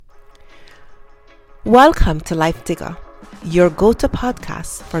Welcome to Life Digger, your go-to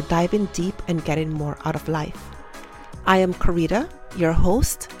podcast for diving deep and getting more out of life. I am Karita, your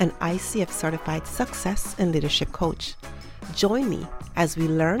host and ICF certified success and leadership coach. Join me as we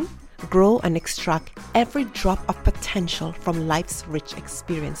learn, grow, and extract every drop of potential from life's rich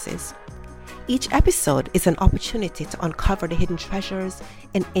experiences. Each episode is an opportunity to uncover the hidden treasures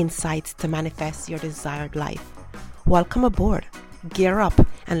and insights to manifest your desired life. Welcome aboard. Gear up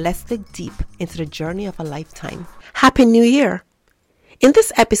and let's dig deep into the journey of a lifetime. Happy New Year! In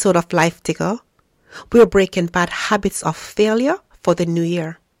this episode of Life Digger, we're breaking bad habits of failure for the new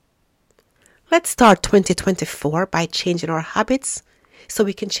year. Let's start 2024 by changing our habits so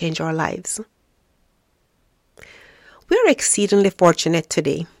we can change our lives. We're exceedingly fortunate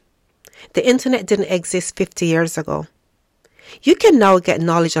today. The internet didn't exist 50 years ago. You can now get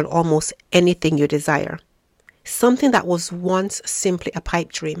knowledge on almost anything you desire. Something that was once simply a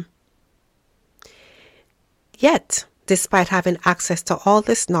pipe dream. Yet, despite having access to all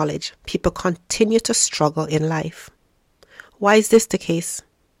this knowledge, people continue to struggle in life. Why is this the case?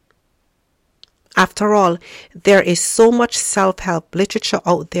 After all, there is so much self-help literature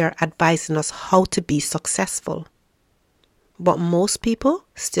out there advising us how to be successful. But most people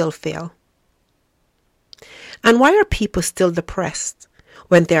still fail. And why are people still depressed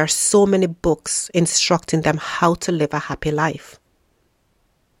when there are so many books instructing them how to live a happy life?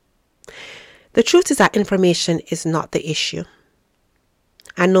 The truth is that information is not the issue.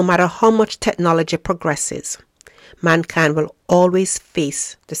 And no matter how much technology progresses, mankind will always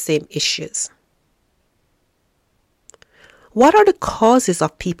face the same issues. What are the causes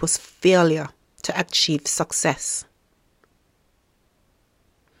of people's failure to achieve success?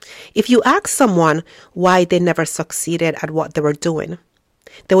 If you ask someone why they never succeeded at what they were doing,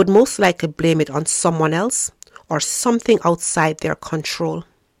 they would most likely blame it on someone else or something outside their control.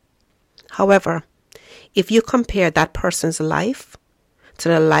 However, if you compare that person's life to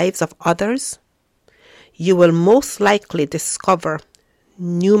the lives of others, you will most likely discover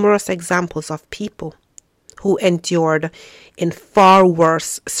numerous examples of people who endured in far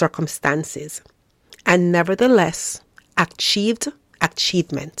worse circumstances and nevertheless achieved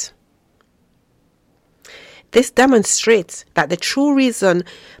achievement. This demonstrates that the true reason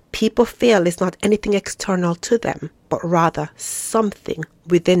people fail is not anything external to them, but rather something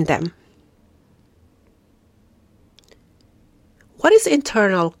within them. What is the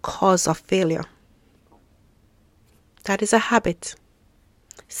internal cause of failure? That is a habit,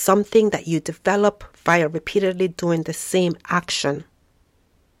 something that you develop via repeatedly doing the same action.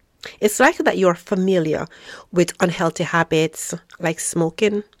 It's likely that you are familiar with unhealthy habits like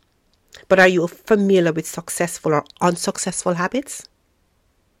smoking, but are you familiar with successful or unsuccessful habits?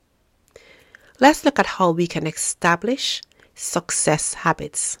 Let's look at how we can establish success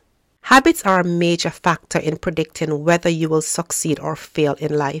habits. Habits are a major factor in predicting whether you will succeed or fail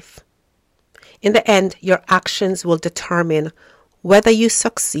in life. In the end, your actions will determine whether you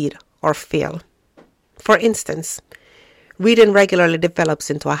succeed or fail. For instance, reading regularly develops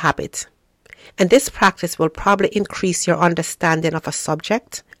into a habit, and this practice will probably increase your understanding of a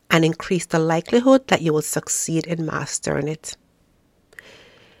subject and increase the likelihood that you will succeed in mastering it.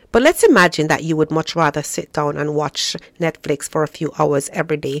 But let's imagine that you would much rather sit down and watch Netflix for a few hours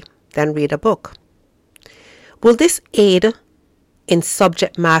every day than read a book. Will this aid in a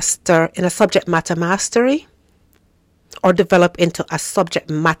subject matter mastery or develop into a subject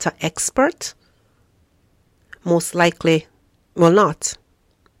matter expert? Most likely will not.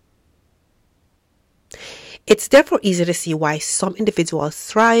 It's therefore easy to see why some individuals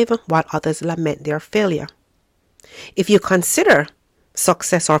thrive while others lament their failure. If you consider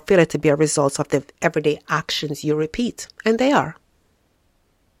success or failure to be a result of the everyday actions you repeat, and they are.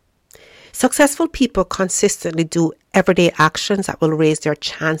 Successful people consistently do everyday actions that will raise their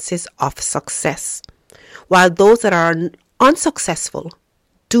chances of success, while those that are unsuccessful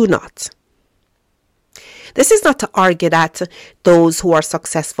do not. This is not to argue that those who are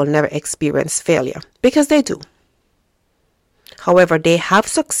successful never experience failure, because they do. However, they have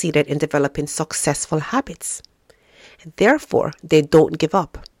succeeded in developing successful habits. Therefore, they don't give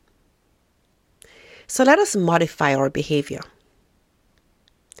up. So let us modify our behavior.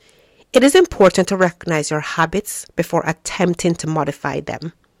 It is important to recognize your habits before attempting to modify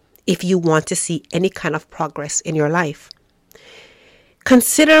them if you want to see any kind of progress in your life.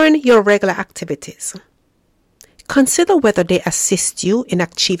 Considering your regular activities, consider whether they assist you in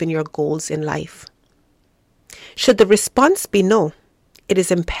achieving your goals in life. Should the response be no, it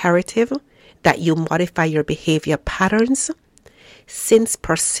is imperative that you modify your behavior patterns, since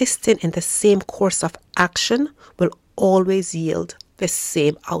persisting in the same course of action will always yield the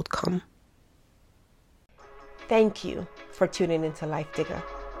same outcome. Thank you for tuning into Life Digger.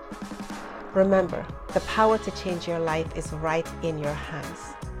 Remember, the power to change your life is right in your hands.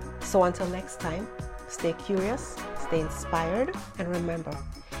 So until next time, stay curious, stay inspired, and remember,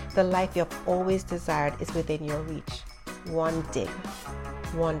 the life you have always desired is within your reach. One dig,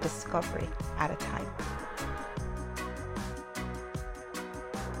 one discovery at a time.